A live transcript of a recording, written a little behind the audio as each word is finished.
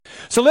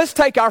So let's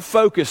take our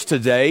focus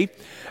today,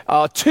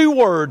 two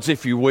words,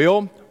 if you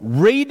will,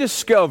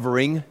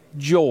 rediscovering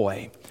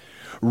joy.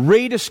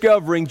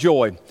 Rediscovering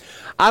joy.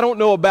 I don't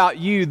know about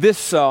you,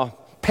 this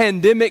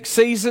pandemic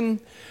season,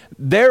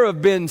 there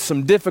have been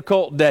some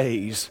difficult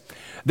days.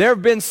 There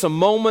have been some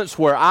moments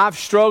where I've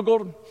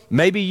struggled.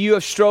 Maybe you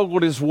have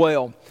struggled as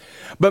well.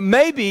 But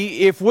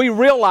maybe if we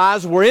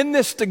realize we're in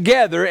this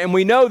together and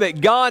we know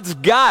that God's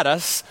got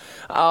us,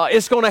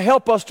 it's going to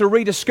help us to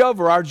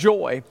rediscover our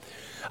joy.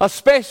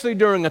 Especially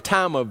during a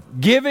time of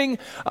giving,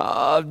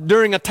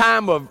 during a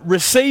time of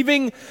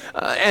receiving,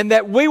 and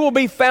that we will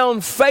be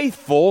found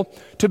faithful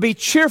to be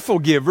cheerful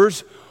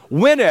givers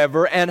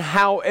whenever and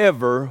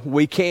however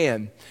we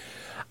can.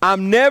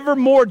 I'm never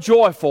more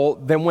joyful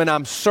than when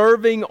I'm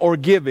serving or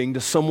giving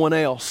to someone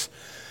else.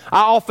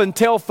 I often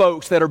tell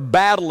folks that are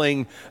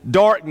battling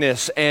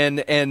darkness and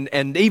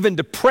even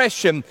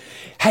depression,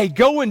 hey,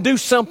 go and do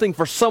something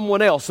for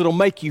someone else that'll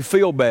make you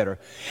feel better.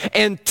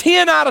 And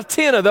 10 out of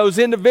 10 of those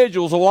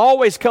individuals will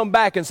always come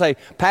back and say,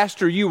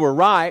 Pastor, you were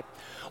right.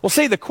 Well,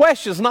 see, the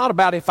question is not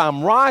about if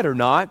I'm right or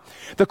not.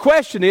 The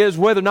question is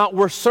whether or not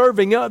we're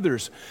serving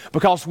others.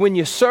 Because when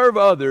you serve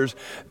others,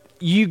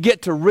 you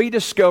get to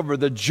rediscover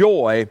the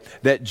joy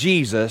that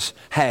Jesus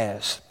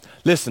has.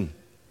 Listen.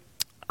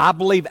 I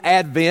believe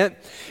Advent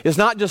is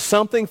not just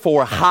something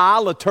for high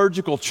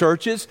liturgical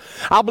churches.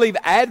 I believe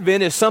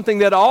Advent is something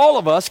that all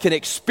of us can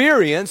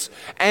experience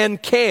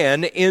and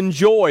can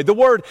enjoy. The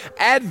word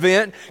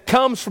Advent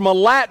comes from a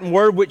Latin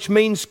word which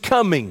means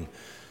coming.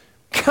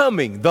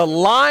 Coming. The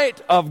light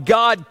of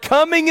God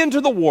coming into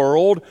the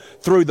world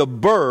through the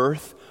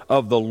birth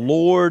of the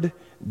Lord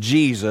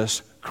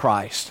Jesus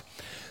Christ.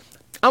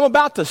 I'm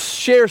about to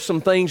share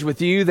some things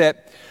with you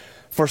that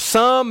for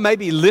some,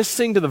 maybe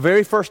listening to the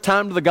very first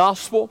time to the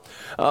gospel,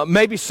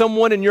 maybe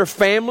someone in your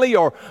family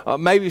or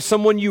maybe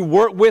someone you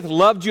work with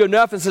loved you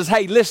enough and says,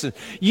 hey, listen,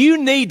 you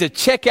need to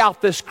check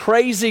out this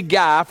crazy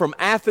guy from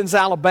Athens,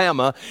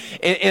 Alabama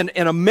in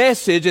a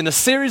message, in a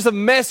series of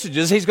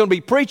messages he's going to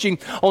be preaching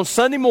on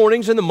Sunday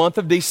mornings in the month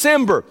of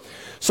December.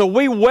 So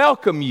we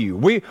welcome you.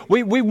 We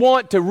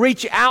want to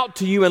reach out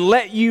to you and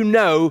let you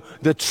know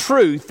the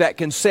truth that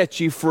can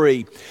set you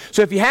free.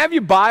 So if you have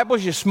your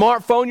Bibles, your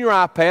smartphone, your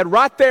iPad,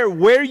 right there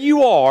where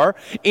you are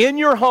in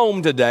your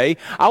home today,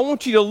 I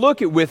want you to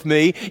look at with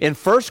me in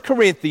 1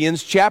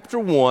 Corinthians chapter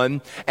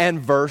 1 and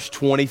verse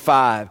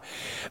 25.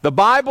 The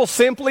Bible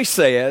simply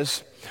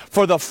says,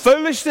 for the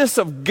foolishness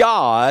of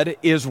God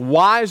is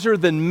wiser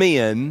than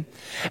men,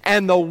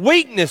 and the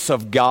weakness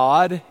of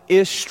God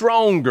is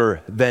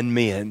stronger than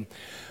men.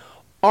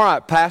 All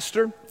right,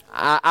 Pastor,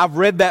 I've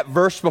read that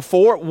verse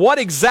before. What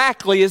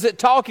exactly is it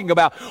talking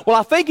about? Well,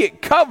 I think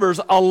it covers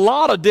a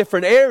lot of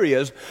different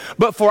areas,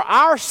 but for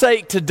our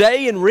sake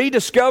today in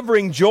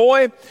rediscovering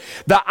joy,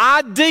 the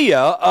idea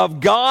of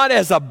God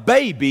as a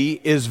baby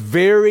is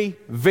very,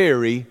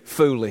 very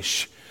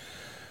foolish.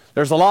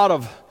 There's a lot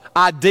of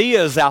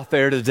ideas out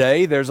there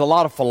today. There's a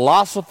lot of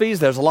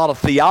philosophies. There's a lot of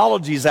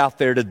theologies out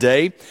there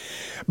today.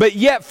 But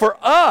yet for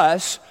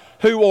us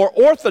who are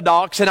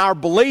orthodox in our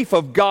belief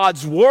of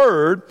God's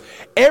Word,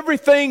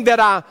 everything that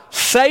I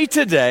say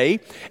today,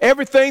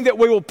 everything that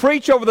we will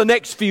preach over the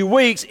next few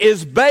weeks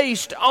is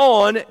based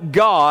on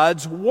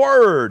God's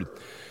Word.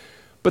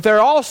 But there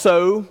are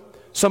also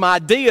some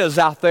ideas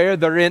out there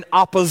that are in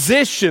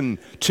opposition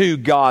to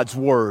God's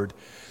Word.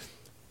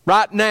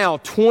 Right now,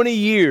 20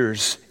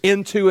 years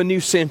into a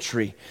new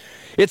century,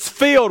 it's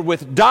filled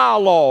with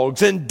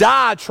dialogues and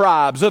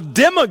diatribes of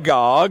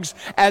demagogues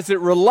as it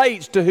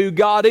relates to who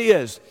God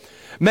is.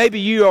 Maybe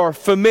you are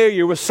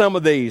familiar with some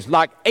of these,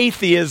 like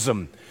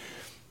atheism,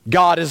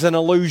 God is an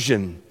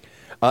illusion.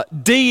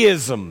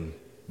 Deism,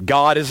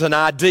 God is an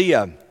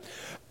idea.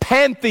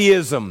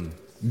 Pantheism,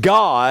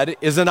 God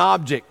is an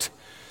object.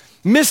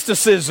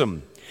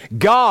 Mysticism,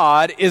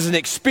 God is an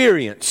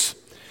experience.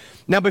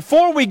 Now,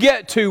 before we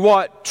get to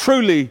what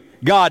truly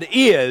God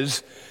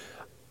is,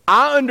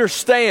 I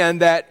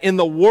understand that in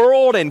the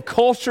world and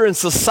culture and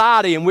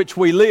society in which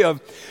we live,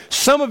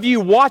 some of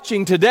you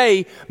watching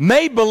today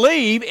may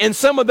believe in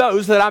some of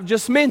those that I've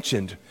just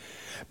mentioned.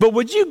 But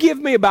would you give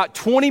me about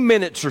 20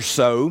 minutes or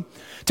so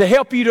to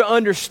help you to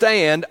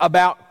understand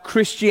about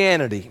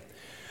Christianity?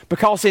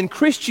 Because in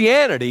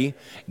Christianity,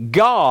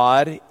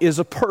 God is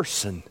a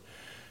person.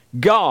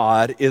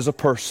 God is a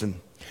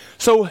person.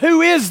 So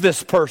who is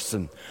this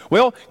person?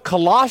 Well,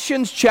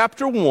 Colossians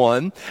chapter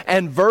 1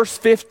 and verse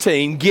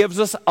 15 gives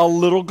us a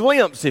little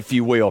glimpse, if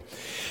you will.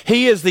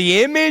 He is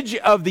the image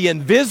of the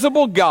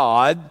invisible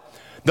God,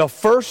 the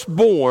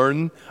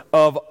firstborn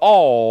of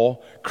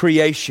all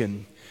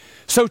creation.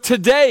 So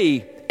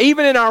today,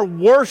 even in our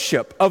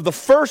worship of the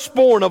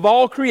firstborn of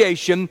all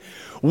creation,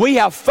 we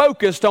have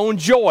focused on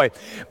joy.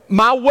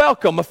 My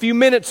welcome a few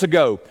minutes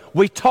ago,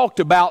 we talked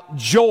about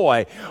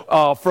joy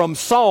from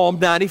Psalm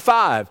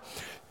 95.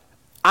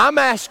 I'm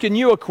asking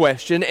you a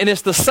question, and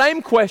it's the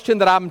same question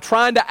that I'm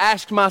trying to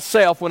ask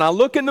myself when I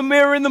look in the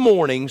mirror in the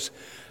mornings.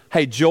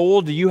 Hey,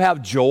 Joel, do you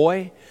have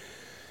joy?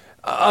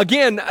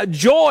 Again,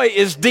 joy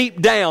is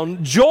deep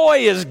down.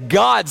 Joy is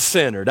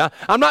God-centered.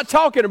 I'm not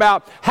talking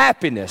about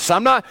happiness.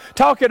 I'm not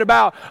talking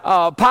about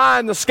pie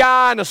in the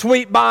sky and a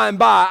sweet by and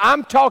by.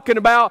 I'm talking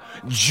about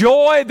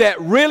joy that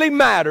really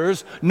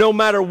matters no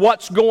matter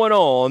what's going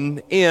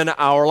on in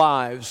our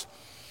lives.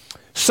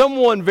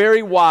 Someone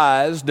very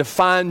wise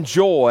defined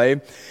joy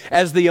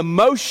as the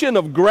emotion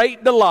of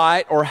great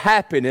delight or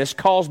happiness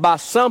caused by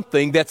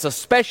something that's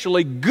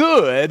especially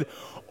good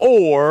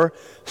or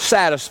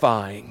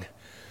satisfying.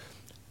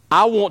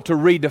 I want to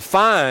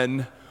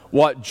redefine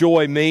what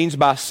joy means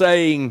by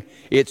saying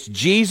it's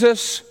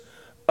Jesus,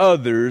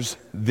 others,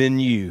 then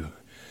you.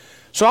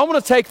 So I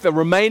want to take the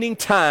remaining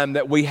time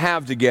that we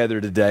have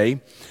together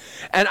today,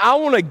 and I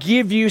want to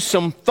give you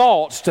some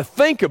thoughts to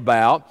think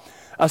about,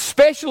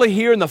 especially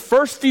here in the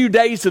first few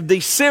days of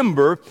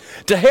December,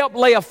 to help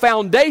lay a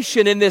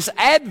foundation in this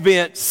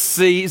Advent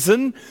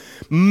season,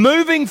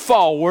 moving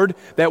forward,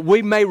 that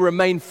we may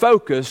remain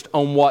focused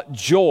on what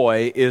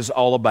joy is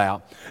all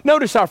about.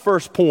 Notice our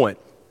first point.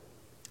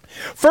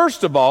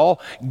 First of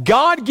all,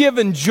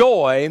 God-given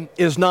joy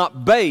is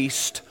not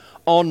based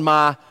on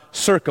my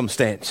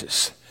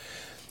circumstances.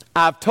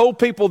 I've told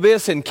people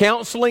this in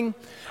counseling.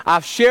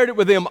 I've shared it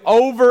with them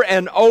over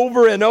and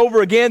over and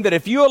over again that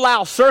if you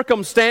allow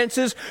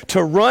circumstances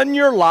to run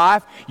your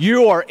life,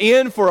 you are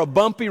in for a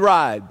bumpy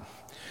ride.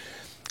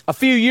 A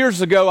few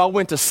years ago, I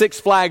went to Six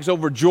Flags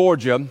over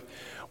Georgia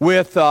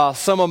with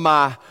some of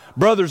my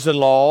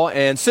brothers-in-law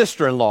and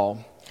sister-in-law.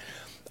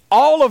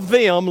 All of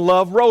them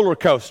love roller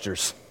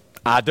coasters.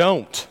 I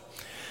don't.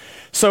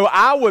 So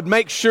I would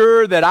make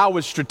sure that I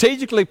would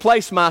strategically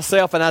place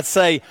myself and I'd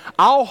say,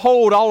 I'll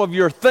hold all of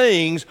your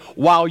things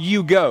while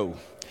you go.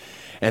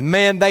 And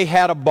man, they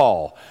had a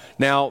ball.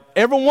 Now,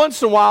 every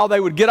once in a while, they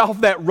would get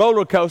off that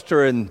roller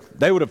coaster and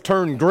they would have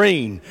turned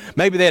green.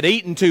 Maybe they had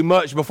eaten too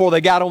much before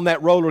they got on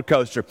that roller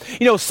coaster.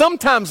 You know,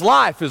 sometimes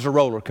life is a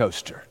roller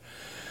coaster.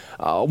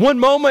 One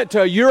moment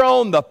you're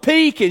on the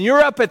peak and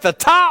you're up at the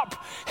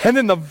top, and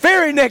then the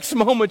very next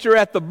moment you're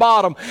at the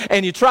bottom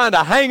and you're trying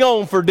to hang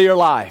on for dear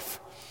life.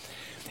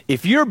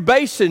 If you're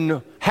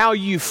basing how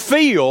you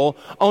feel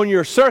on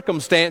your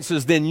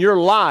circumstances, then your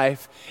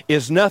life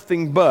is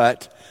nothing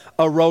but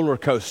a roller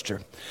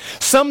coaster.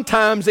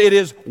 Sometimes it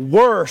is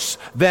worse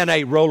than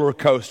a roller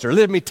coaster.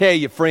 Let me tell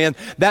you, friend,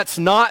 that's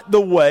not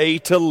the way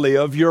to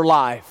live your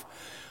life.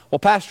 Well,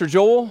 Pastor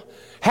Joel,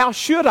 how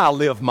should I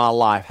live my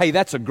life? Hey,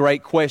 that's a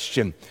great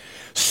question.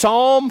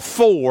 Psalm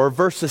 4,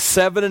 verses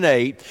 7 and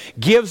 8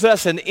 gives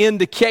us an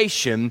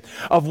indication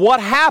of what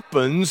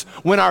happens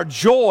when our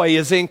joy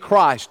is in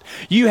Christ.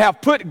 You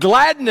have put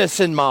gladness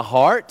in my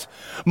heart,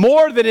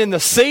 more than in the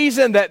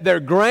season that their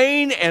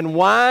grain and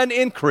wine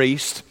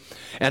increased.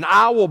 And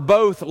I will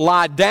both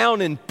lie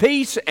down in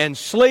peace and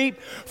sleep.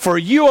 For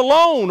you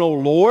alone, O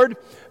Lord,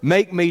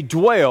 make me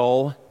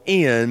dwell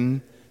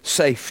in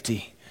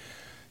safety.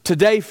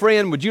 Today,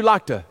 friend, would you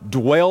like to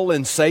dwell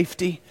in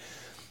safety?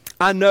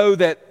 I know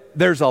that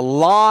there's a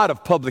lot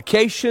of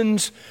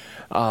publications,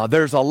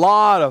 there's a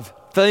lot of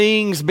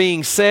things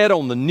being said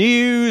on the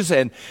news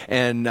and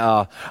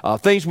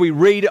things we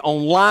read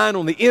online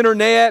on the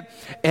internet.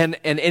 And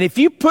if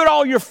you put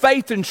all your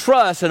faith and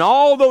trust in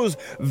all those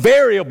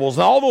variables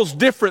and all those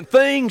different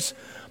things,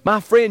 my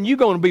friend, you're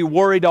going to be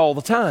worried all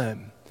the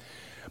time.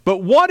 But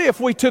what if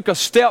we took a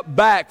step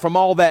back from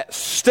all that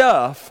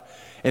stuff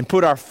and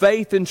put our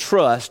faith and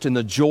trust in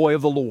the joy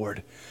of the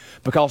Lord?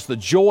 Because the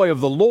joy of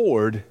the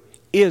Lord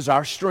is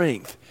our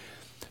strength.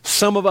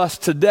 Some of us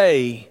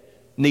today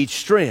need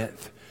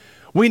strength.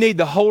 We need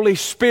the Holy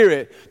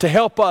Spirit to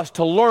help us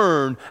to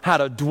learn how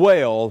to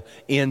dwell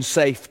in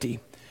safety.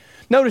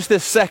 Notice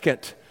this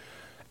second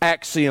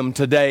axiom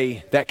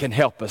today that can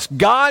help us.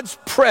 God's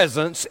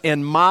presence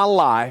in my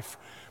life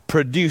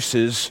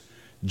produces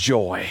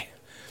joy.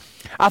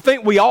 I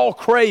think we all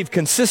crave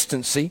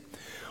consistency.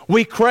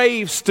 We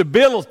crave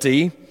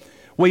stability.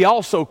 We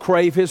also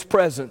crave His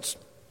presence.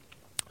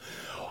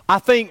 I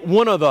think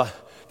one of the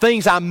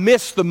things I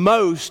miss the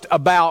most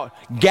about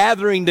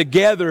gathering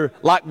together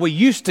like we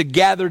used to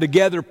gather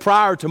together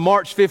prior to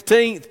March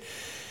 15th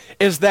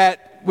is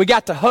that we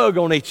got to hug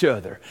on each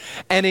other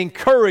and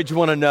encourage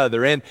one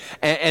another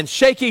and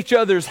shake each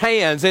other's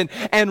hands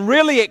and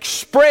really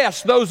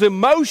express those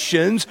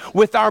emotions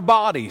with our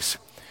bodies.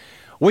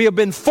 We have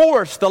been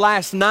forced the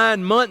last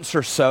 9 months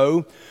or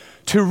so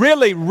to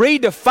really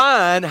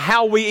redefine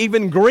how we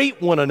even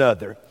greet one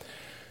another.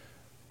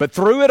 But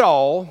through it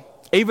all,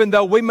 even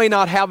though we may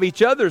not have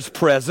each other's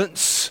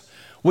presence,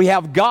 we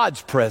have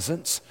God's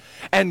presence.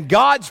 And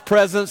God's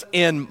presence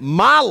in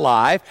my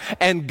life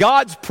and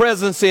God's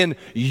presence in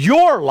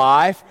your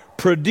life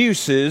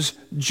produces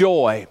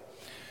joy.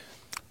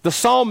 The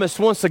psalmist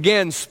once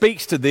again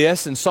speaks to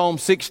this in Psalm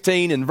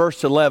 16 and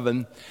verse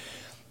 11.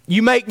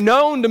 You make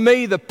known to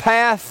me the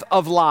path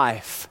of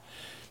life.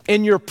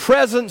 In your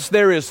presence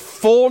there is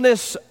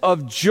fullness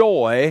of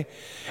joy,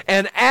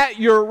 and at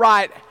your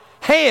right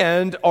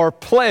hand are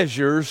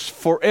pleasures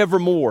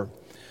forevermore.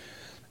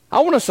 I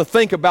want us to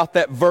think about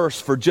that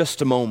verse for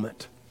just a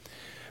moment.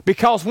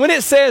 Because when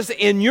it says,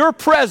 in your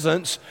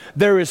presence,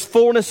 there is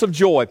fullness of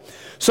joy.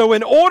 So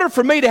in order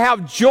for me to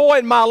have joy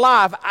in my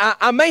life,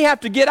 I may have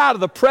to get out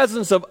of the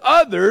presence of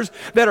others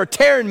that are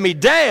tearing me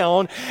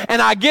down,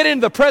 and I get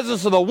into the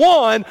presence of the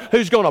one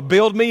who's going to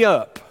build me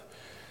up.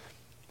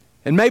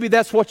 And maybe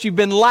that's what you've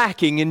been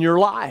lacking in your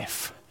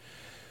life.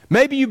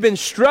 Maybe you've been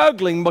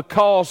struggling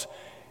because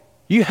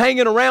you're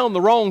hanging around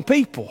the wrong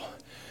people.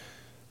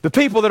 The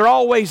people that are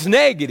always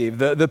negative,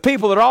 the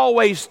people that are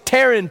always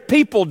tearing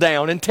people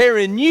down and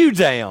tearing you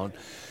down.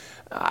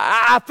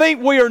 I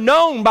think we are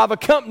known by the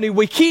company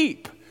we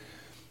keep.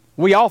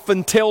 We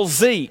often tell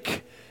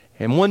Zeke,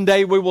 and one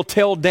day we will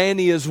tell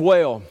Danny as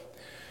well.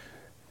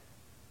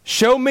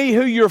 Show me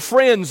who your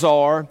friends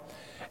are,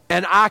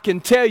 and I can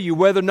tell you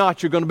whether or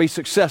not you're going to be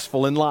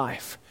successful in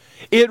life.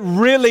 It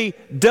really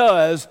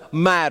does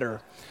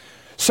matter.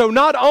 So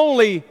not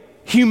only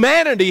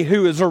humanity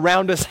who is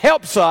around us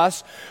helps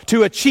us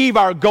to achieve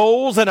our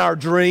goals and our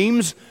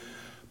dreams,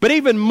 but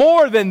even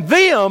more than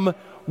them,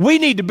 we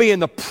need to be in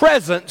the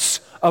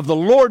presence of the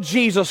Lord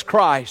Jesus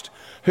Christ,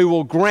 who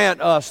will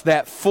grant us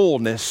that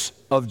fullness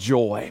of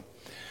joy.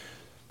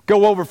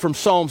 Go over from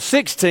Psalm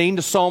 16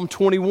 to Psalm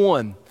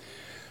 21.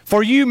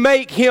 For you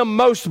make him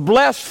most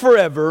blessed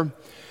forever.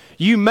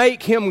 You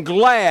make him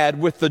glad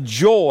with the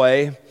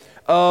joy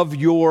of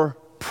your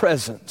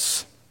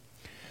presence.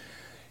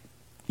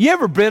 You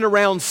ever been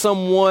around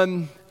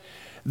someone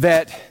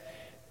that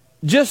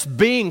just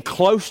being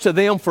close to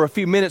them for a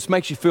few minutes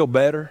makes you feel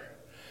better?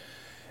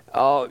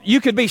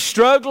 You could be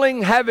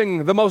struggling,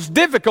 having the most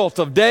difficult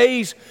of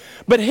days,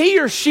 but he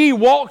or she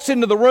walks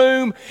into the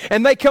room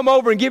and they come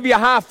over and give you a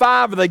high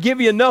five, or they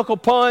give you a knuckle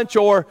punch,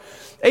 or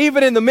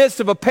even in the midst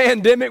of a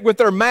pandemic with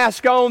their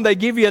mask on, they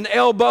give you an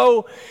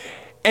elbow,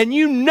 and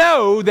you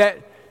know that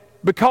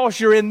because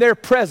you're in their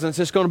presence,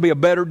 it's going to be a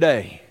better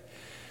day.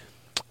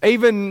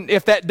 Even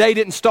if that day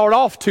didn't start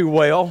off too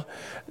well,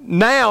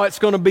 now it's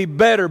going to be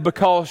better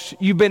because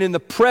you've been in the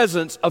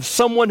presence of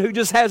someone who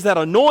just has that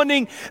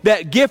anointing,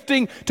 that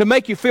gifting to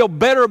make you feel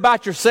better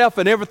about yourself,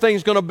 and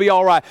everything's going to be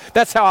all right.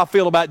 That's how I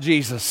feel about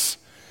Jesus.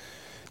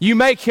 You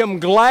make him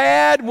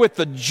glad with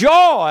the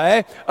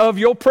joy of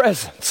your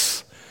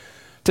presence.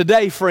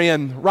 Today,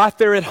 friend, right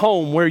there at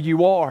home where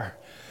you are,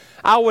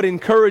 I would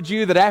encourage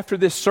you that after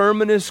this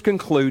sermon is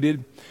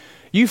concluded,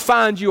 you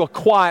find you a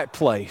quiet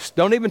place.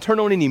 Don't even turn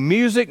on any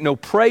music, no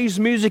praise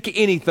music,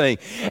 anything.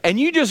 And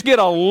you just get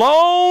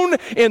alone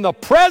in the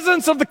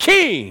presence of the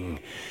King,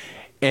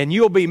 and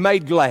you'll be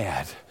made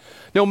glad.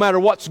 No matter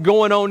what's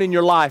going on in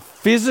your life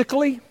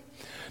physically,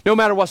 no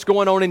matter what's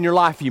going on in your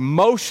life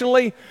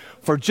emotionally,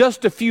 for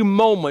just a few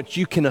moments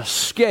you can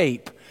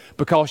escape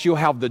because you'll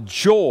have the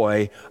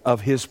joy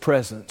of his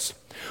presence.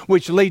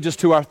 Which leads us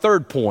to our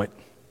third point.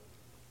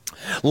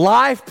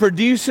 Life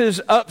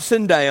produces ups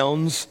and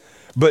downs,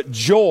 but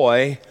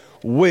joy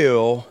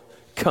will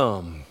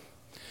come.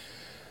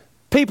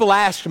 People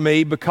ask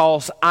me,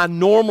 because I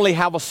normally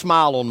have a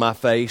smile on my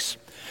face,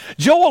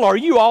 Joel, are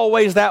you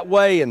always that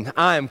way? And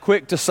I am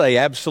quick to say,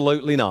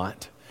 absolutely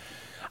not.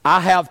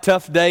 I have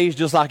tough days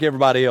just like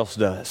everybody else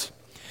does.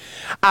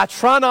 I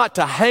try not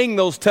to hang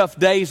those tough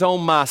days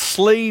on my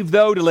sleeve,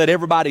 though, to let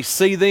everybody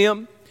see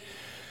them.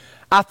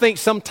 I think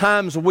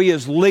sometimes we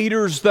as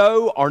leaders,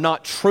 though, are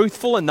not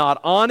truthful and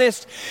not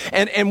honest,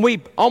 and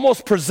we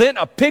almost present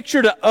a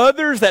picture to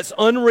others that's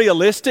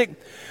unrealistic.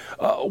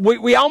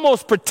 We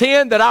almost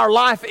pretend that our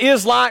life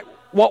is like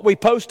what we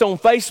post on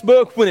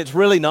Facebook when it's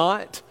really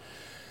not.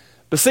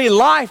 But see,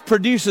 life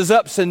produces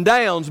ups and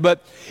downs,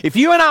 but if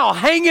you and I will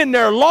hang in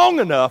there long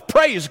enough,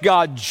 praise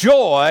God,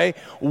 joy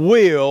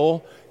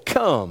will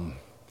come.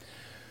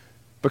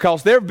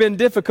 Because there have been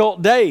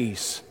difficult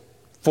days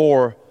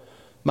for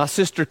my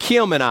sister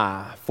Kim and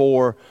I,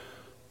 for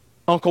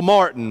Uncle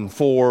Martin,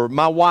 for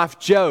my wife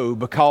Jo,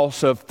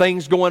 because of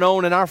things going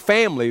on in our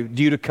family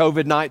due to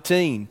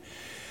COVID-19.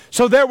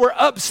 So there were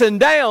ups and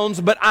downs,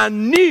 but I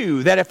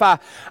knew that if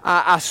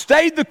I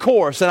stayed the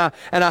course and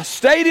I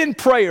stayed in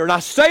prayer and I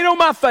stayed on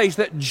my face,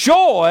 that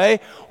joy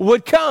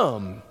would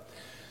come.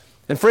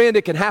 And friend,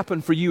 it can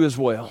happen for you as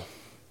well.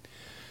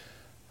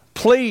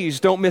 Please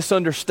don't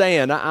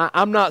misunderstand.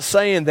 I'm not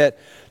saying that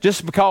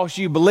just because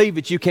you believe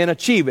it, you can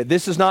achieve it.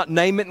 This is not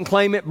name it and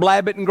claim it,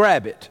 blab it and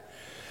grab it.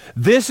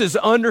 This is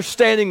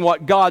understanding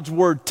what God's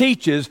Word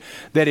teaches,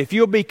 that if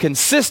you'll be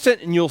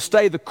consistent and you'll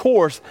stay the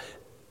course,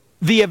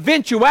 the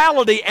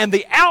eventuality and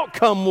the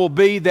outcome will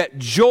be that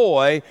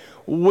joy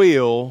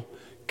will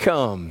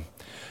come.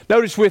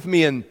 Notice with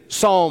me in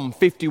Psalm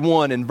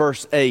 51 and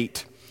verse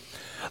 8.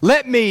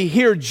 Let me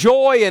hear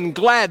joy and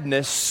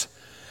gladness,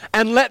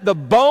 and let the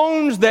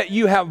bones that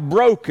you have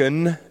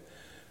broken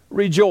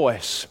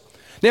rejoice.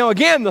 Now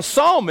again, the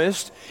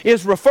psalmist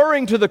is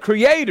referring to the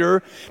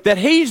Creator, that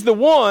He's the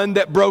one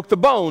that broke the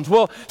bones.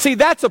 Well, see,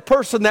 that's a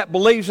person that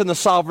believes in the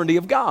sovereignty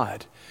of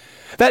God.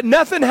 That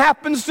nothing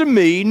happens to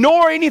me,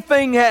 nor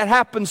anything that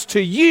happens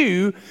to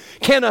you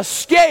can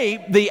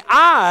escape the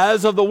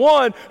eyes of the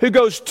one who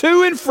goes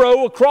to and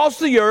fro across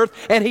the earth,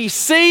 and He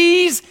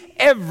sees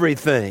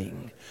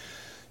everything.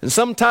 And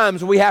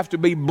sometimes we have to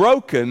be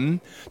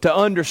broken to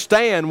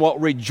understand what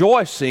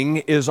rejoicing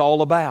is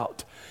all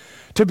about.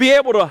 To be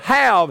able to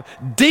have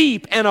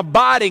deep and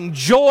abiding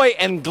joy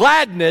and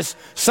gladness,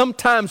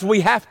 sometimes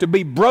we have to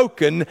be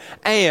broken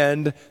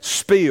and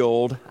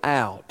spilled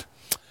out.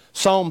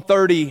 Psalm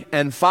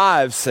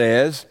 30:5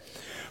 says,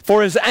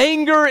 "For his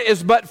anger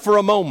is but for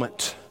a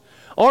moment."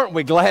 Aren't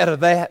we glad of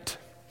that?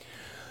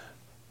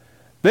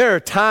 There are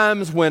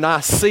times when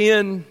I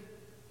sin,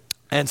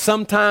 and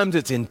sometimes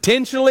it's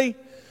intentionally,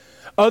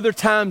 other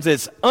times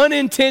it's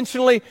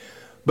unintentionally,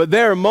 but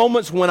there are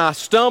moments when I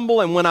stumble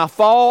and when I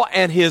fall,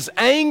 and his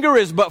anger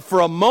is but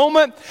for a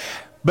moment,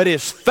 but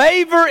his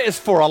favor is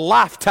for a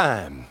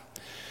lifetime.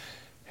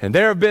 And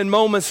there have been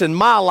moments in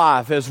my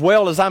life, as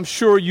well as I'm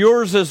sure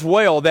yours as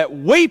well, that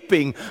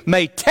weeping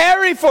may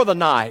tarry for the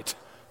night,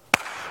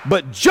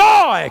 but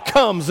joy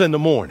comes in the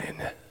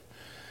morning.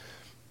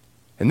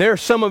 And there are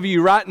some of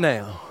you right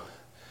now,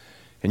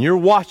 and you're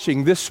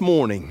watching this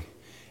morning,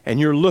 and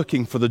you're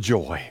looking for the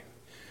joy.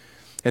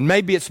 And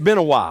maybe it's been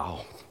a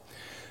while.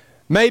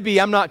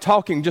 Maybe I'm not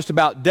talking just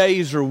about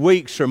days or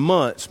weeks or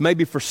months.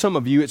 Maybe for some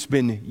of you it's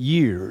been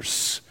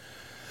years.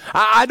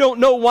 I don't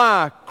know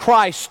why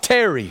Christ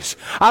tarries.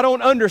 I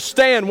don't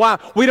understand why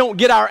we don't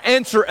get our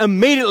answer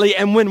immediately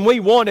and when we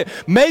want it.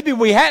 Maybe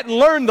we hadn't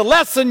learned the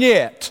lesson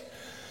yet.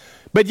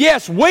 But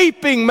yes,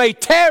 weeping may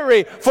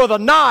tarry for the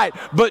night,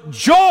 but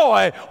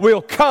joy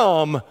will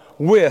come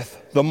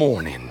with the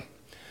morning.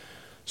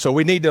 So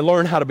we need to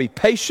learn how to be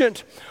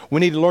patient.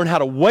 We need to learn how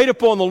to wait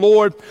upon the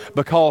Lord,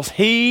 because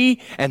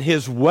He and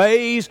His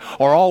ways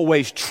are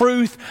always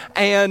truth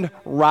and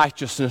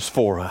righteousness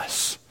for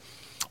us.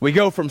 We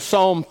go from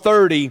Psalm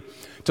 30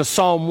 to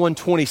Psalm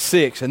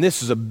 126, and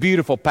this is a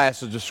beautiful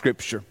passage of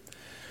Scripture.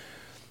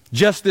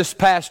 Just this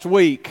past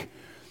week,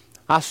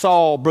 I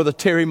saw Brother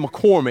Terry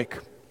McCormick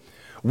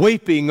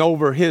weeping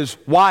over his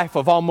wife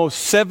of almost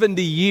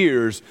 70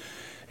 years.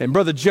 And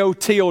Brother Joe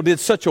Teal did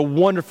such a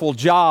wonderful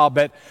job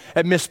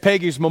at Miss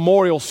Peggy's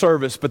memorial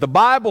service. But the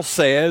Bible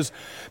says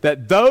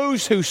that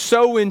those who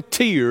sow in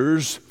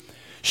tears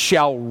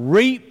shall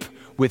reap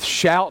with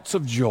shouts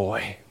of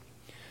joy.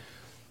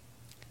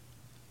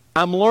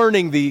 I'm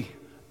learning the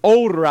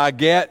older I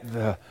get,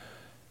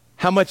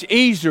 how much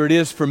easier it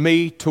is for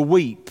me to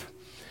weep.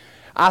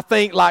 I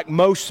think like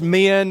most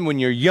men, when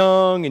you're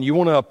young and you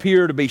want to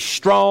appear to be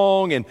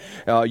strong and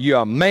you're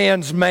a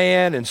man's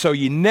man, and so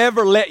you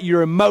never let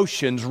your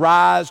emotions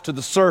rise to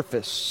the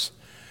surface.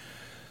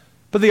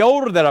 But the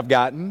older that I've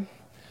gotten,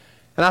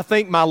 and I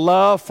think my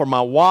love for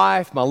my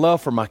wife, my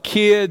love for my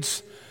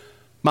kids,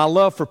 my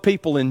love for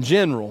people in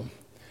general,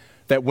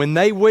 that when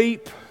they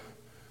weep,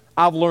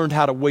 I've learned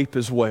how to weep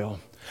as well.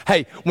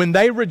 Hey, when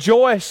they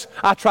rejoice,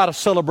 I try to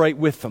celebrate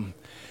with them.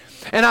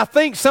 And I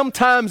think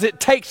sometimes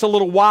it takes a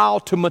little while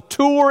to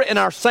mature in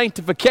our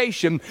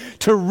sanctification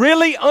to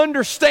really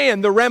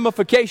understand the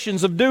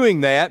ramifications of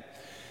doing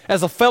that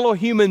as a fellow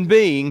human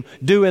being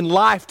doing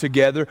life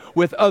together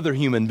with other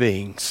human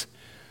beings.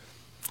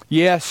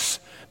 Yes,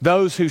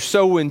 those who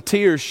sow in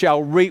tears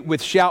shall reap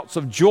with shouts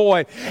of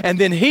joy. And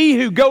then he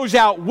who goes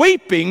out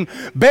weeping,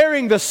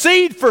 bearing the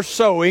seed for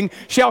sowing,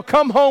 shall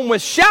come home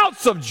with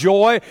shouts of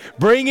joy,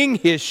 bringing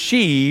his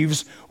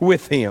sheaves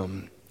with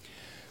him.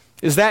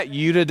 Is that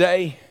you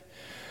today?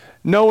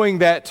 Knowing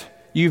that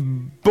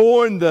you've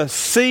borne the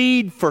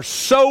seed for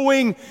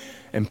sowing,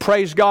 and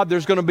praise God,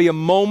 there's going to be a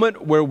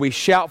moment where we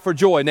shout for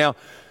joy. Now,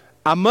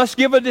 I must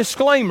give a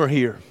disclaimer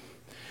here.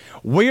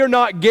 We are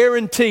not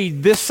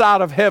guaranteed this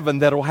side of heaven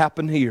that will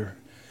happen here.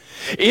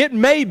 It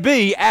may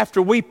be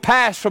after we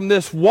pass from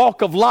this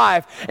walk of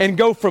life and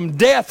go from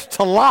death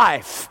to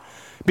life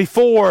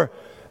before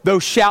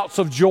those shouts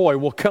of joy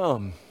will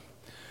come.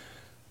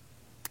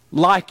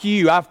 Like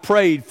you, I've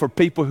prayed for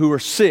people who are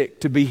sick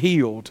to be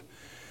healed.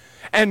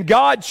 And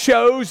God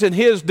chose in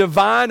His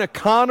divine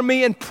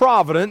economy and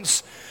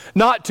providence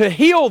not to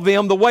heal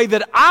them the way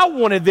that I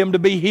wanted them to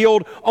be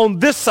healed on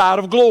this side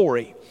of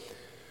glory.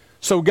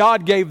 So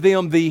God gave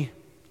them the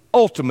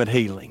ultimate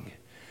healing.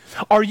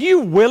 Are you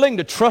willing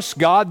to trust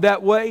God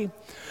that way?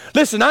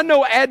 Listen, I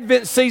know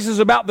Advent season is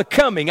about the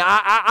coming.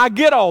 I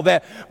get all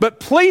that. But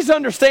please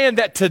understand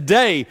that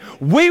today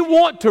we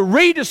want to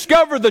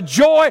rediscover the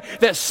joy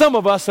that some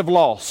of us have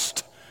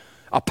lost.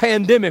 A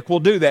pandemic will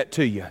do that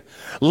to you.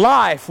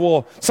 Life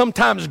will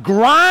sometimes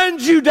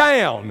grind you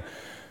down.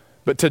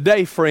 But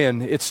today,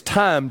 friend, it's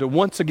time to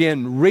once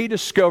again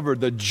rediscover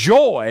the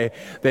joy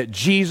that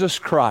Jesus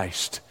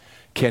Christ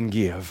can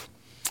give.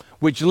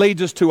 Which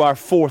leads us to our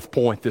fourth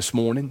point this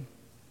morning.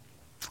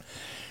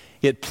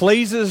 It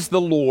pleases the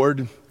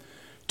Lord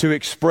to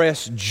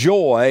express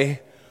joy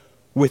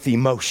with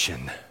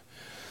emotion.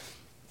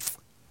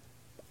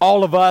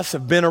 All of us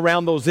have been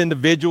around those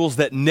individuals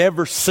that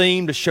never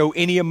seem to show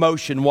any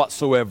emotion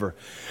whatsoever.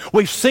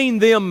 We've seen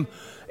them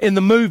in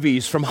the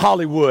movies from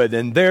Hollywood,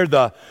 and they're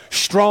the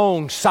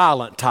strong,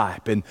 silent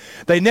type. And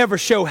they never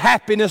show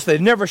happiness. They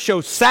never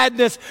show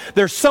sadness.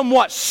 They're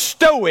somewhat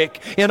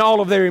stoic in all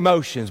of their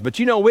emotions. But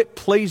you know, it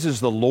pleases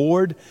the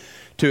Lord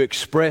to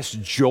express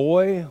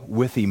joy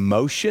with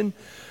emotion.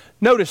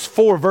 Notice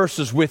 4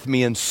 verses with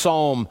me in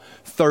Psalm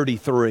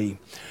 33.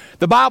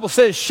 The Bible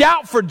says,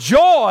 shout for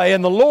joy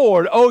in the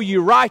Lord, O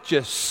you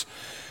righteous.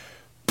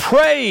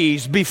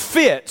 Praise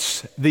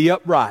befits the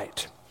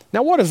upright.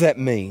 Now, what does that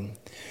mean?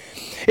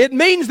 It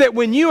means that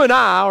when you and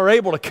I are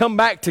able to come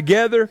back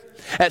together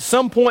at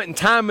some point in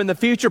time in the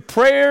future,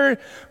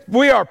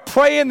 we are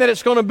praying that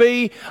it's going to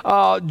be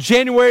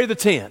January the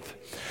 10th.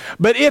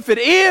 But if it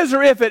is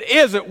or if it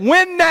isn't,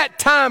 when that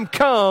time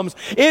comes,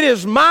 it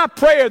is my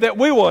prayer that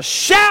we will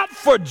shout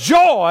for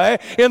joy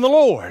in the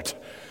Lord.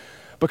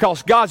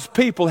 Because God's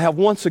people have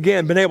once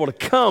again been able to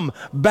come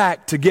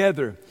back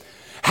together.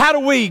 How do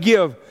we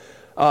give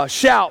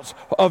shouts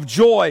of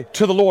joy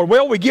to the Lord?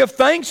 Well, we give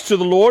thanks to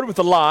the Lord with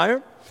the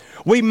lyre.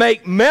 We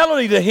make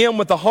melody to Him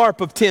with the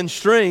harp of 10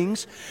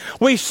 strings.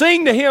 We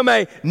sing to Him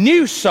a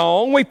new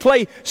song. We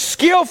play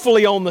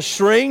skillfully on the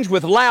strings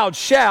with loud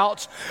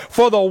shouts.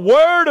 For the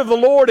word of the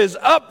Lord is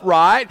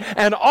upright,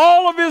 and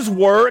all of His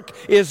work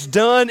is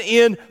done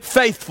in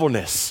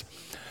faithfulness.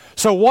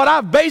 So what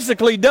I've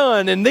basically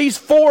done in these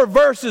 4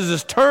 verses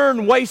is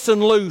turn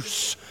Wason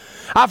loose.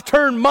 I've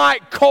turned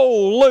Mike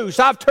Cole loose.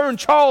 I've turned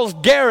Charles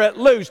Garrett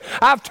loose.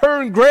 I've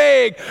turned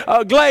Greg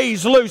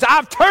Glaze loose.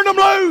 I've turned them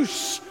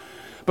loose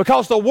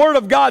because the Word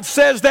of God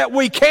says that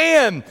we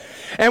can.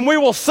 And we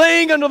will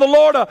sing unto the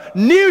Lord a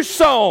new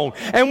song,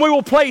 and we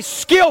will play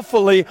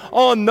skillfully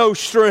on those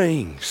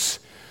strings.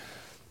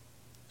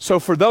 So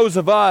for those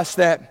of us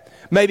that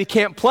maybe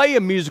can't play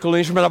a musical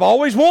instrument, I've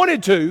always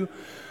wanted to,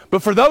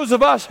 but for those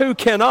of us who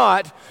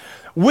cannot,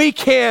 we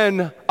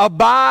can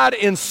abide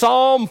in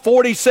Psalm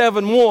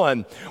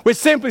 47:1, which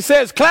simply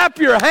says, clap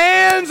your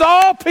hands,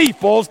 all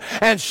peoples,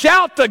 and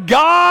shout to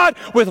God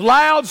with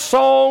loud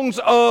songs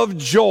of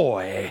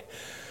joy.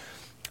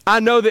 I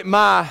know that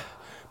my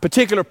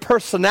particular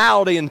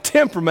personality and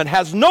temperament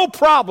has no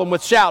problem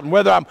with shouting,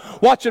 whether I'm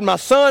watching my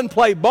son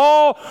play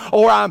ball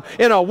or I'm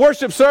in a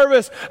worship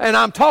service and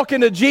I'm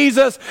talking to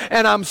Jesus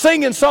and I'm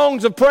singing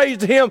songs of praise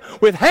to Him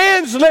with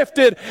hands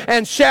lifted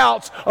and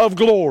shouts of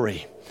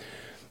glory.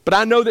 But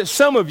I know that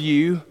some of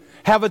you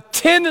have a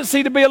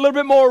tendency to be a little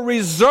bit more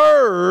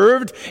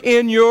reserved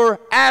in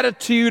your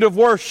attitude of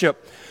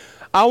worship.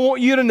 I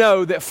want you to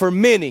know that for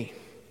many,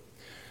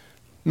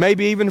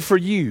 maybe even for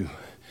you,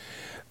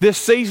 this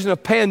season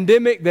of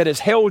pandemic that has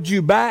held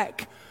you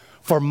back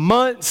for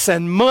months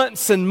and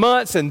months and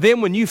months, and then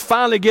when you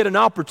finally get an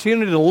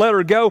opportunity to let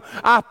her go,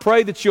 I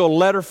pray that you'll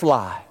let her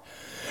fly.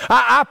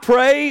 I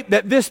pray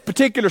that this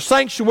particular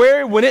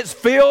sanctuary, when it's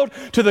filled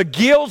to the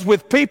gills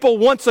with people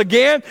once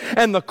again,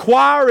 and the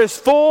choir is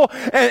full,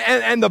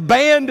 and the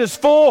band is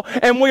full,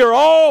 and we are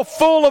all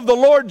full of the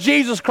Lord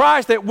Jesus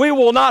Christ, that we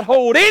will not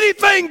hold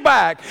anything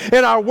back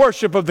in our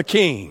worship of the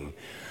King.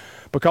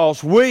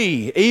 Because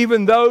we,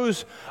 even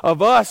those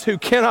of us who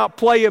cannot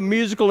play a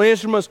musical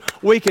instrument,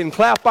 we can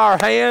clap our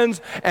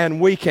hands and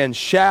we can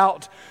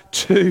shout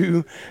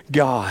to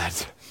God.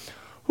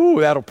 Ooh,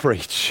 that'll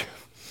preach.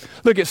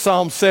 Look at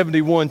Psalm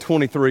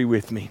 71:23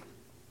 with me.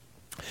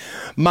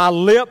 My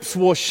lips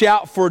will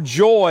shout for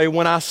joy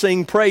when I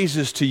sing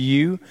praises to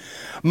you,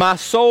 my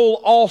soul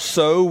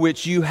also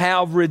which you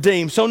have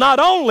redeemed. So not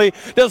only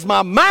does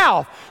my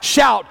mouth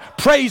shout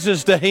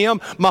praises to Him,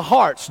 my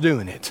heart's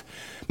doing it.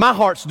 My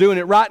heart's doing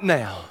it right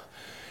now.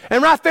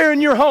 And right there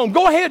in your home,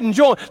 go ahead and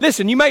join.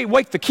 Listen, you may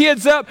wake the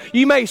kids up.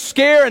 You may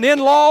scare an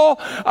in-law.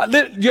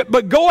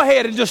 But go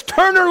ahead and just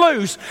turn her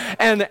loose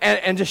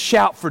and just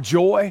shout for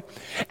joy.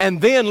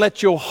 And then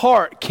let your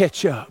heart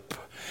catch up.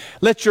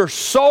 Let your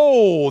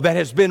soul that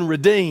has been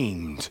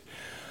redeemed.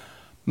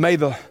 May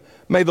the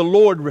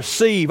Lord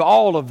receive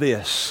all of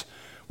this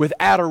with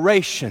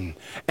adoration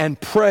and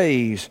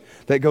praise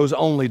that goes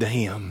only to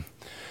Him.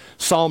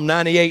 Psalm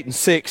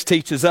 98:6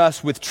 teaches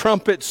us, with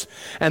trumpets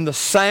and the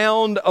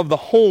sound of the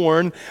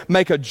horn,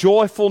 make a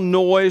joyful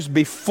noise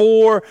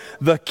before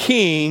the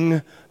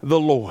King, the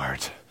Lord.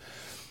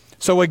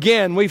 So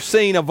again, we've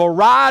seen a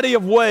variety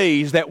of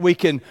ways that we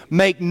can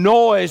make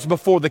noise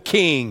before the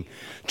King.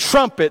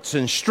 Trumpets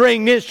and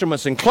stringed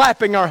instruments and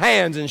clapping our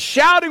hands and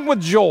shouting with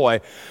joy.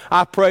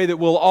 I pray that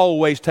we'll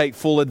always take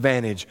full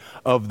advantage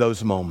of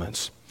those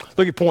moments.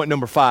 Look at point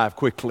number 5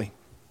 quickly.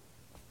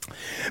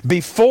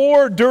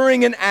 Before,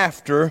 during, and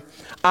after,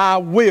 I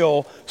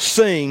will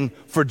sing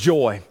for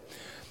joy.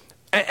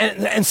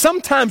 And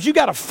sometimes you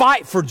got to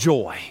fight for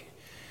joy.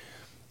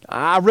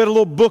 I read a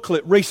little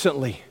booklet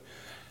recently,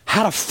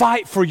 how to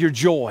fight for your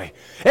joy.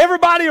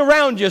 Everybody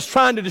around you is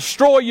trying to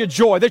destroy your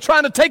joy. They're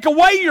trying to take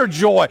away your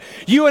joy.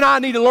 You and I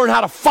need to learn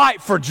how to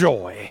fight for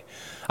joy.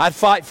 I'd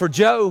fight for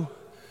Joe.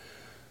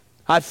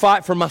 I'd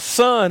fight for my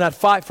son. I'd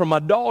fight for my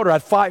daughter.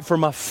 I'd fight for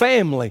my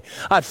family.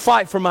 I'd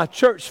fight for my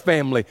church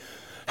family.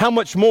 How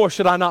much more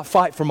should I not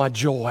fight for my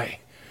joy?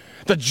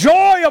 The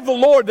joy of the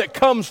Lord that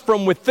comes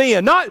from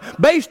within,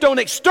 not based on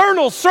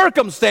external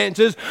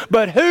circumstances,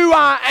 but who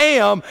I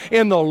am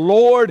in the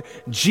Lord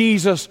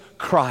Jesus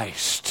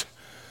Christ.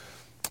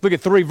 Look at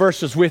 3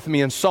 verses with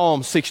me in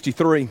Psalm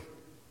 63,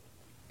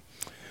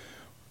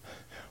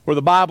 where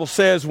the Bible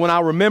says, when I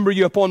remember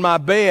you upon my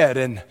bed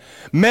and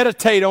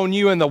meditate on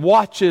you in the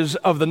watches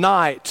of the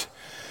night,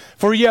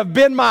 For you have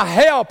been my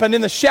help, and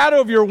in the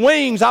shadow of your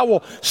wings I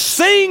will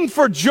sing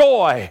for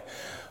joy.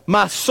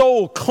 My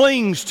soul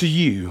clings to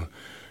you.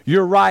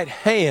 Your right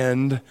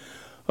hand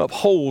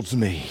upholds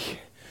me.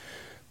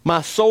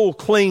 My soul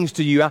clings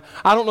to you.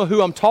 I don't know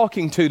who I'm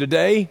talking to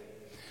today,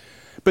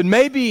 but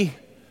maybe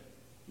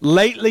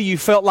lately you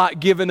felt like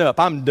giving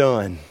up. I'm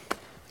done.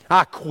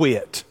 I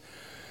quit.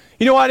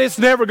 You know what? It's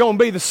never going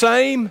to be the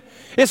same.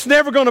 It's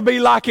never going to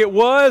be like it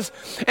was.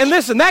 And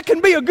listen, that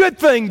can be a good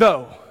thing,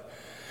 though.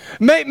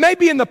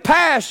 Maybe in the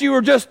past you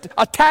were just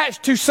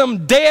attached to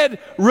some dead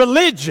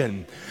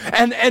religion.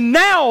 And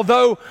now,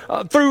 though,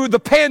 through the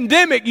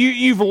pandemic,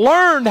 you've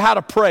learned how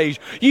to praise.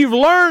 You've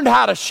learned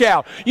how to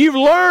shout. You've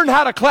learned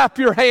how to clap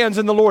your hands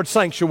in the Lord's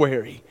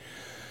sanctuary.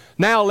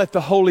 Now let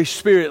the Holy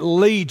Spirit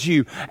lead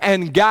you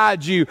and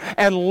guide you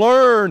and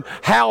learn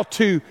how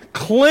to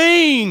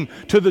cling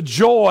to the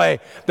joy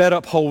that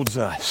upholds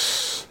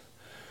us.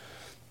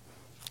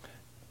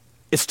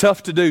 It's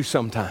tough to do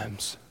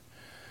sometimes,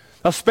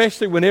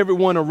 especially when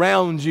everyone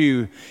around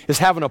you is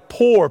having a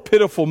poor,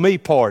 pitiful me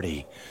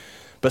party.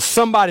 But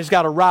somebody's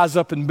got to rise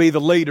up and be the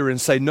leader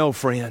and say, no,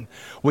 friend,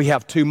 we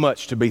have too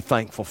much to be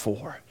thankful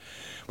for.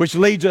 Which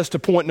leads us to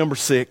point number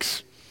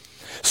 6.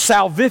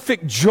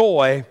 Salvific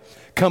joy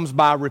comes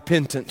by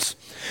repentance.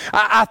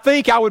 I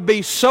think I would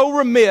be so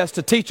remiss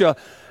to teach an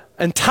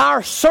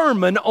entire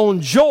sermon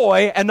on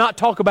joy and not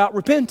talk about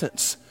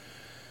repentance.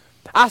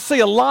 I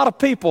see a lot of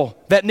people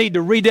that need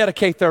to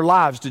rededicate their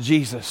lives to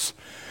Jesus.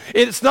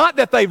 It's not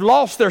that they've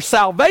lost their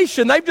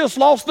salvation, they've just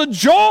lost the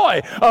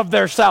joy of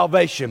their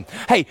salvation.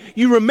 Hey,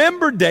 you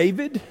remember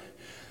David?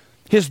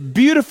 His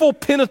beautiful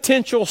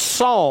penitential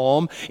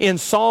psalm in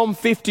Psalm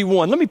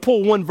 51. Let me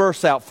pull one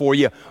verse out for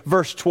you,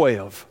 verse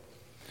 12.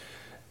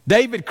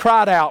 David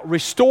cried out,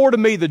 "Restore to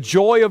me the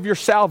joy of your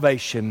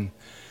salvation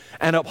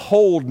and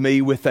uphold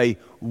me with a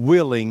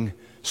willing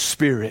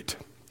spirit."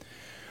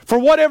 For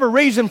whatever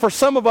reason, for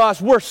some of us,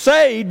 we're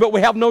saved, but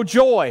we have no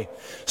joy.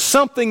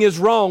 Something is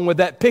wrong with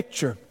that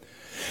picture.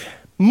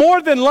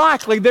 More than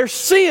likely, there's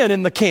sin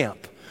in the camp.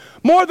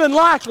 More than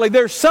likely,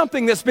 there's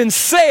something that's been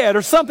said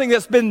or something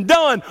that's been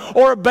done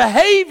or a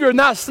behavior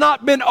that's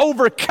not been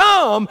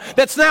overcome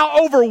that's now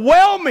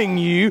overwhelming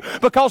you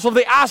because of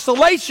the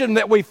isolation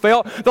that we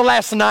felt the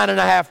last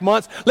 9.5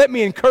 months. Let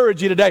me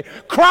encourage you today.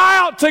 Cry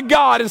out to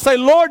God and say,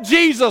 Lord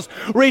Jesus,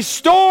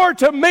 restore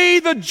to me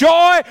the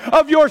joy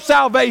of your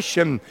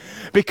salvation,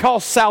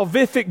 because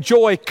salvific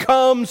joy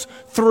comes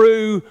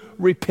through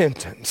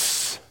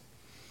repentance.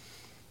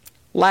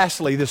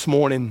 Lastly, this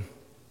morning,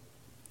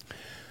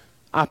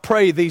 I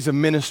pray these have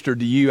ministered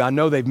to you. I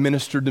know they've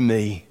ministered to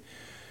me.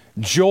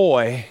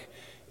 Joy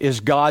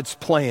is God's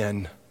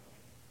plan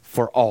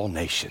for all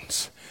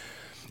nations.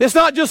 It's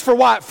not just for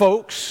white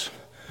folks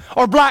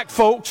or black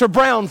folks or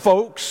brown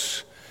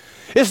folks.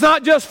 It's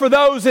not just for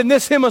those in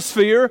this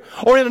hemisphere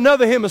or in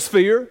another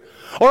hemisphere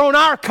or on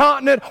our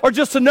continent or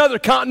just another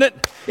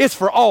continent. It's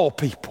for all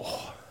people.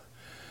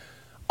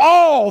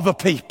 All the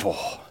people.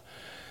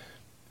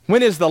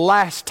 When is the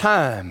last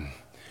time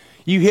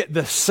you hit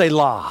the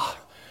Selah?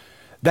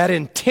 That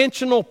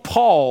intentional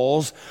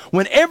pause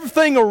when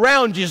everything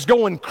around you is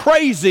going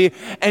crazy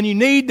and you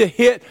need to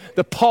hit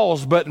the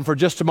pause button for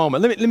just a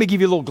moment. Let me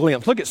give you a little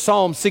glimpse. Look at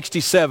Psalm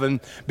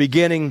 67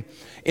 beginning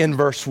in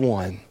verse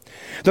 1.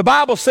 The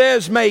Bible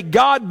says, "May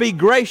God be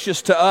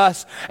gracious to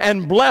us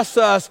and bless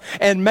us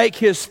and make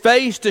his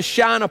face to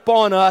shine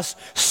upon us,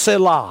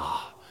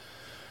 Selah."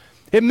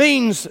 It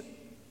means,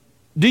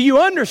 do you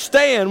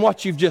understand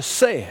what you've just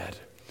said?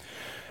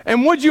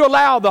 And would you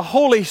allow the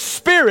Holy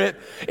Spirit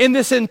in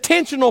this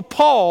intentional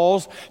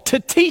pause to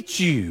teach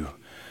you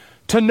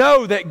to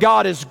know that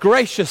God is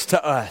gracious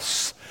to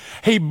us?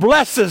 He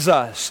blesses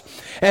us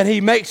and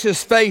he makes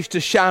his face to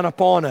shine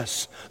upon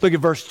us. Look at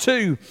verse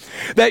 2.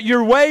 "That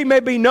your way may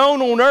be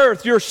known on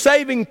earth, your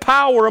saving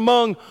power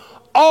among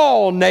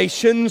all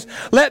nations.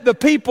 Let the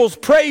peoples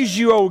praise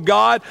you, O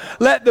God.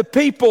 Let the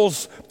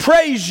peoples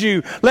praise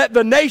you. Let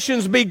the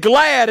nations be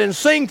glad and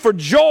sing for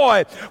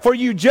joy. For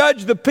you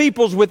judge the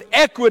peoples with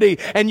equity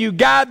and you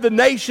guide the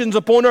nations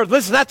upon earth."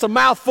 Listen, that's a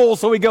mouthful,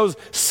 so he goes,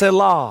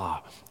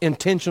 Selah.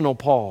 Intentional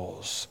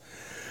pause.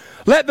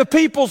 "Let the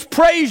peoples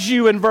praise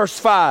you," in verse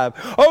 5.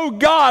 "Oh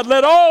God,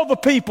 let all the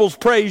peoples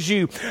praise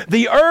you.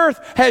 The earth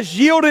has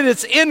yielded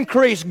its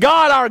increase.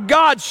 God, our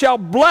God, shall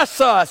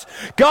bless us.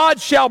 God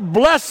shall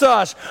bless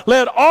us.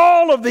 Let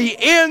all of the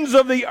ends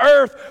of the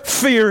earth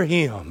fear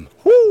him."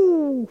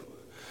 Woo!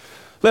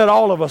 Let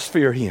all of us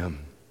fear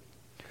him.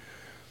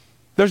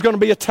 There's going to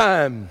be a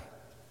time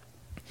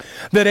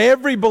that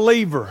every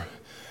believer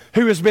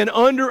who has been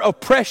under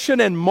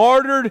oppression and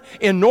martyred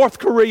in North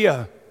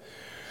Korea,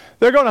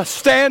 they're going to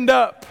stand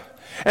up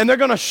and they're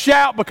going to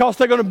shout, because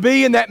they're going to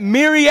be in that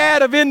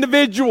myriad of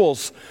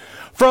individuals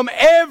from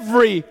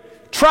every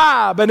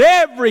tribe and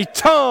every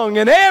tongue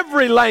and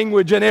every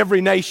language and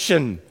every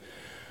nation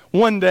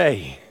one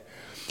day.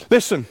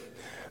 Listen,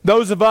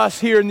 Those of us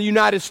here in the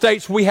United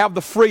States, we have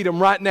the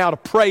freedom right now to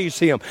praise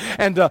Him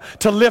and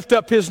to lift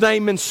up His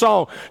name in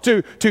song,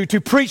 to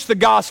preach the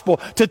gospel,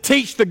 to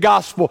teach the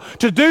gospel,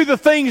 to do the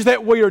things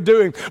that we are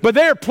doing. But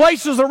there are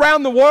places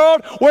around the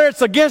world where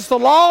it's against the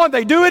law and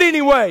they do it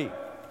anyway.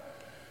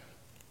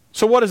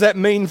 So what does that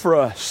mean for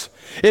us?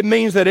 It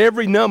means that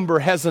every number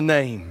has a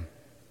name.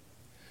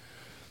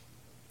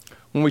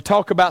 When we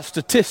talk about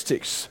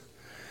statistics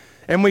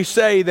and we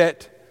say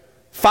that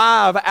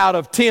 5 out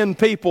of 10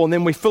 people, and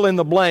then we fill in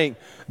the blank,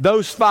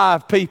 those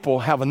 5 people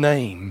have a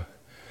name.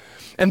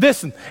 And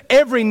listen,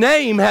 every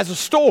name has a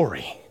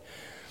story.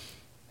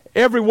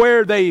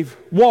 Everywhere they've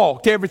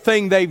walked,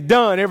 everything they've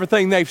done,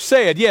 everything they've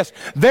said, yes,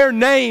 their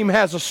name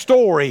has a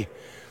story.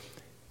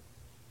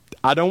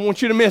 I don't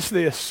want you to miss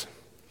this.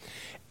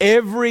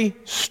 Every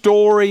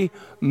story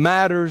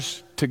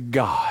matters to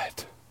God.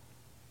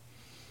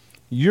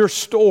 Your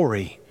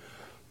story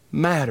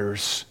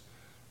matters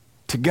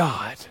to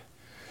God.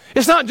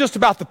 It's not just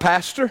about the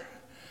pastor.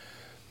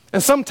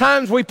 And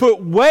sometimes we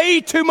put way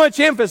too much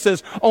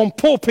emphasis on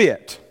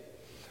pulpit.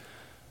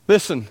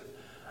 Listen,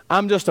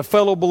 I'm just a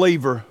fellow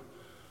believer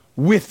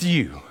with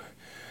you.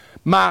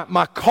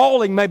 My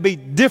calling may be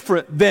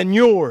different than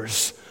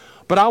yours,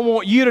 but I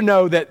want you to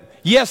know that,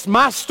 yes,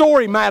 my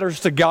story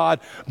matters to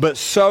God, but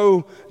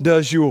so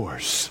does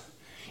yours.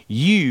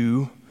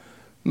 You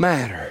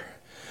matter.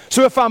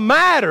 So if I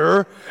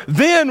matter,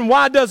 then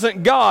why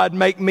doesn't God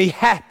make me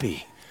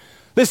happy?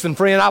 Listen,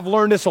 friend, I've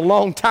learned this a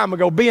long time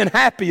ago. Being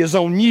happy is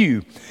on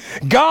you.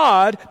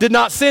 God did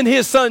not send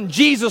His Son,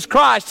 Jesus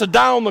Christ, to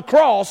die on the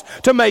cross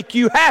to make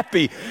you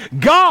happy.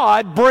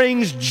 God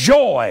brings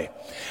joy.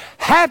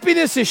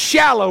 Happiness is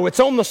shallow. It's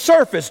on the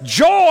surface.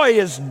 Joy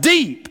is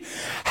deep.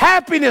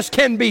 Happiness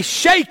can be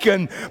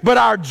shaken, but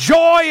our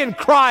joy in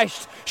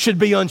Christ should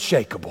be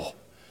unshakable.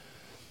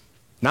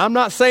 Now, I'm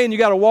not saying you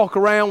got to walk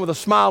around with a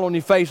smile on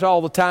your face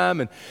all the time,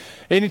 and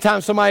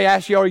anytime somebody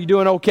asks you, are you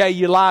doing okay,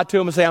 you lie to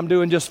them and say, I'm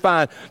doing just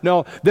fine.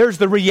 No, there's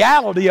the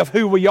reality of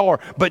who we are,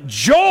 but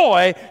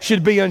joy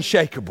should be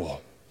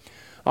unshakable.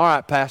 All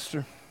right,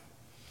 Pastor,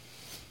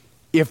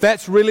 if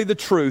that's really the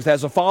truth,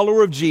 as a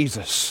follower of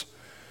Jesus,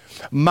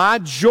 my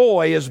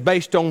joy is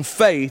based on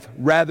faith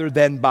rather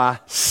than by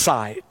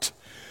sight.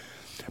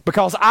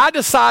 Because I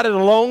decided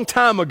a long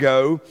time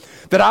ago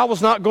that I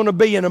was not going to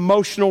be an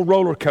emotional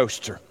roller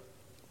coaster.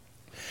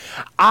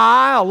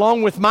 I,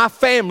 along with my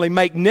family,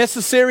 make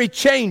necessary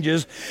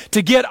changes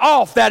to get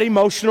off that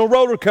emotional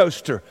roller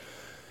coaster.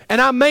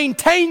 And I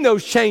maintain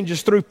those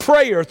changes through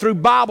prayer, through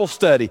Bible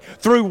study,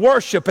 through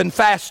worship and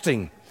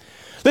fasting.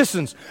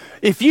 Listen,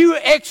 if you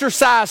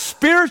exercise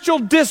spiritual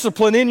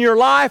discipline in your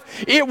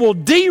life, it will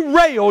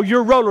derail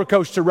your roller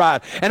coaster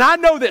ride. And I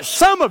know that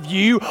some of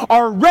you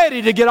are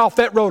ready to get off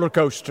that roller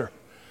coaster.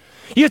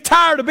 You're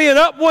tired of being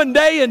up one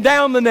day and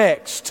down the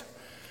next.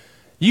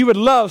 You would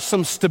love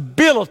some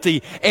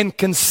stability and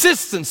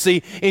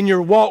consistency in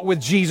your walk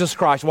with Jesus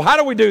Christ. Well, how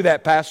do we do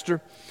that,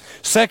 Pastor?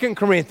 2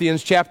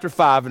 Corinthians chapter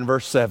 5 and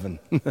verse 7.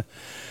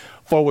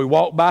 For we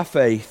walk by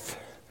faith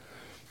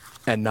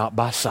and not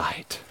by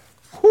sight.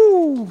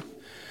 Whew.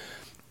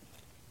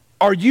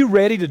 Are you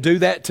ready to do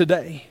that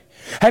today?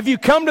 Have you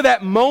come to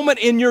that moment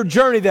in your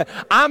journey that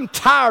I'm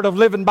tired of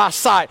living by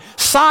sight?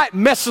 Sight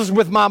messes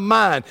with my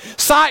mind.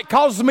 Sight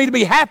causes me to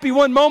be happy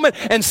one moment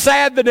and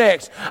sad the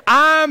next.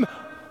 I'm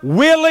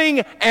willing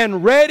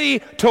and ready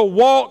to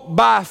walk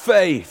by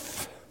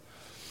faith.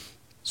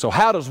 So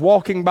how does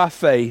walking by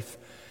faith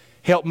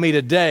help me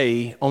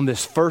today on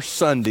this first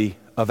Sunday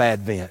of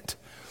Advent?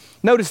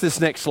 Notice this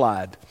next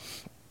slide.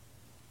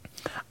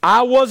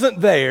 I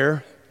wasn't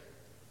there,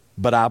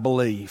 but I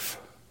believe.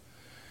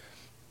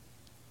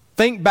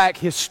 Think back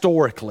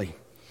historically.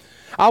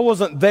 I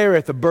wasn't there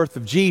at the birth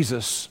of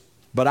Jesus,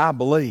 but I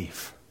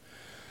believe.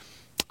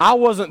 I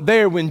wasn't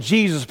there when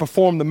Jesus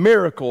performed the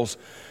miracles,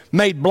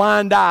 made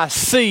blind eyes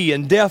see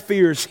and deaf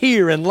ears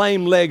hear and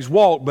lame legs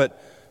walk, but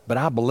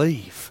I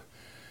believe.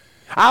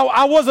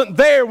 I wasn't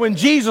there when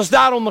Jesus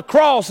died on the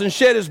cross and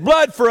shed His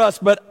blood for us,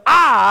 but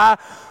I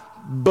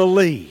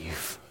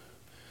believe.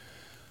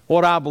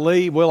 What I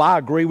believe? Well, I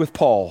agree with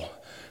Paul.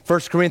 1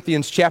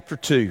 Corinthians chapter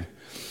 2.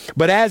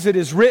 But as it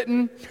is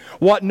written,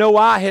 what no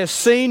eye has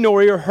seen,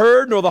 nor ear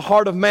heard, nor the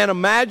heart of man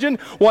imagined,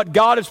 what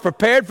God has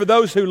prepared for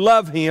those who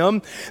love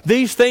Him,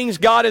 these things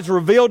God has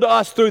revealed to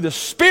us through the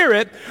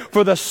Spirit,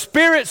 for the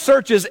Spirit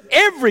searches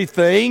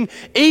everything,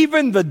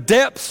 even the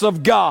depths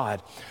of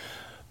God.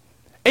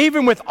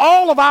 Even with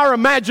all of our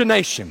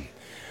imagination,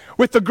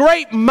 with the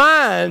great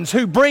minds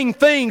who bring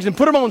things and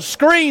put them on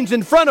screens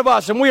in front of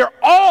us, and we are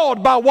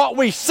awed by what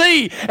we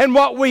see and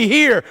what we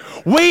hear,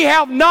 we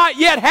have not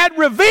yet had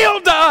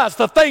revealed to us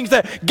the things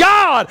that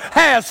God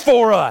has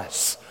for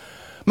us.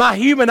 My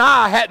human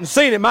eye hadn't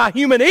seen it. My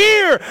human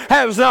ear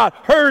has not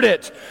heard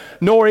it,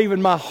 nor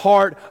even my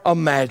heart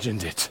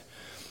imagined it.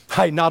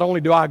 Hey, not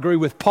only do I agree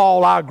with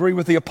Paul, I agree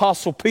with the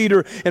Apostle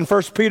Peter in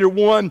 1 Peter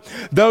 1.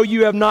 Though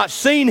you have not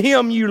seen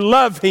him, you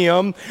love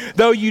him.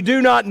 Though you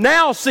do not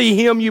now see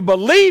him, you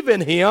believe in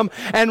him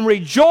and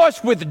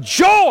rejoice with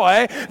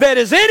joy that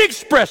is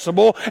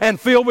inexpressible and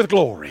filled with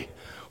glory.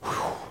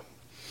 Whew.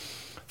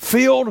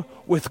 Filled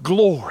with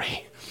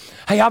glory.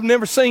 Hey, I've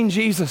never seen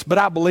Jesus, but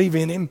I believe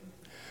in him.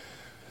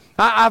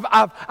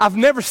 I've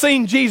never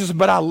seen Jesus,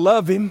 but I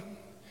love him.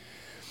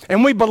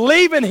 And we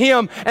believe in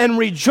him and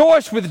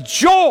rejoice with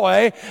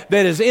joy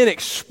that is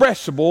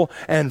inexpressible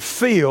and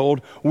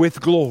filled with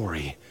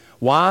glory.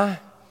 Why?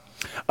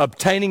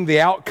 Obtaining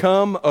the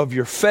outcome of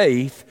your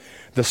faith,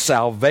 the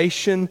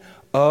salvation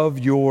of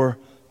your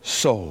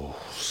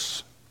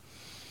souls.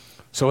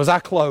 So as I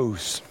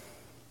close,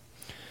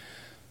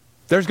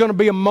 there's going to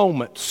be a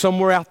moment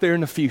somewhere out there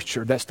in the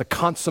future that's the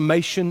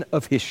consummation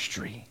of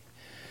history.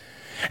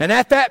 And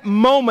at that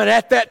moment,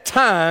 at that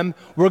time,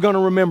 we're going to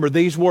remember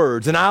these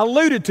words. And I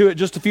alluded to it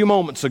just a few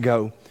moments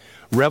ago.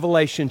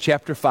 Revelation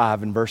chapter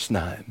 5 and verse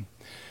 9.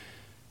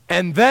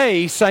 And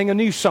they sang a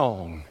new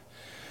song,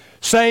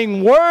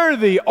 saying,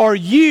 worthy are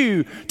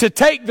you to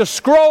take the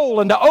scroll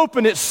and to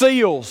open its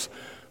seals,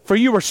 for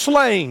you were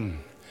slain.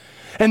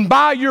 And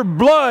by your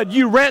blood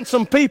you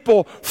ransomed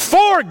people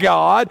for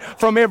God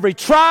from every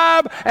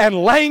tribe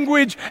and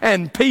language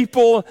and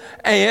people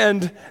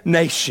and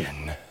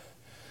nation.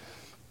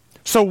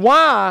 So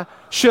why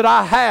should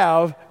I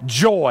have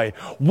joy?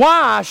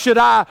 Why should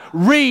I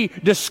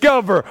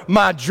rediscover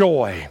my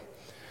joy?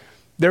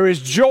 There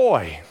is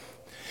joy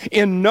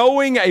in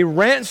knowing a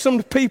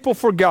ransomed people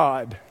for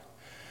God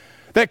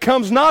that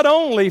comes not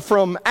only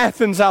from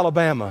Athens,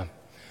 Alabama,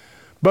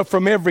 but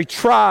from every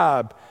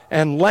tribe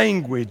and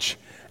language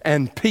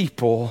and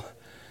people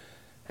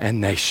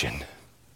and nation.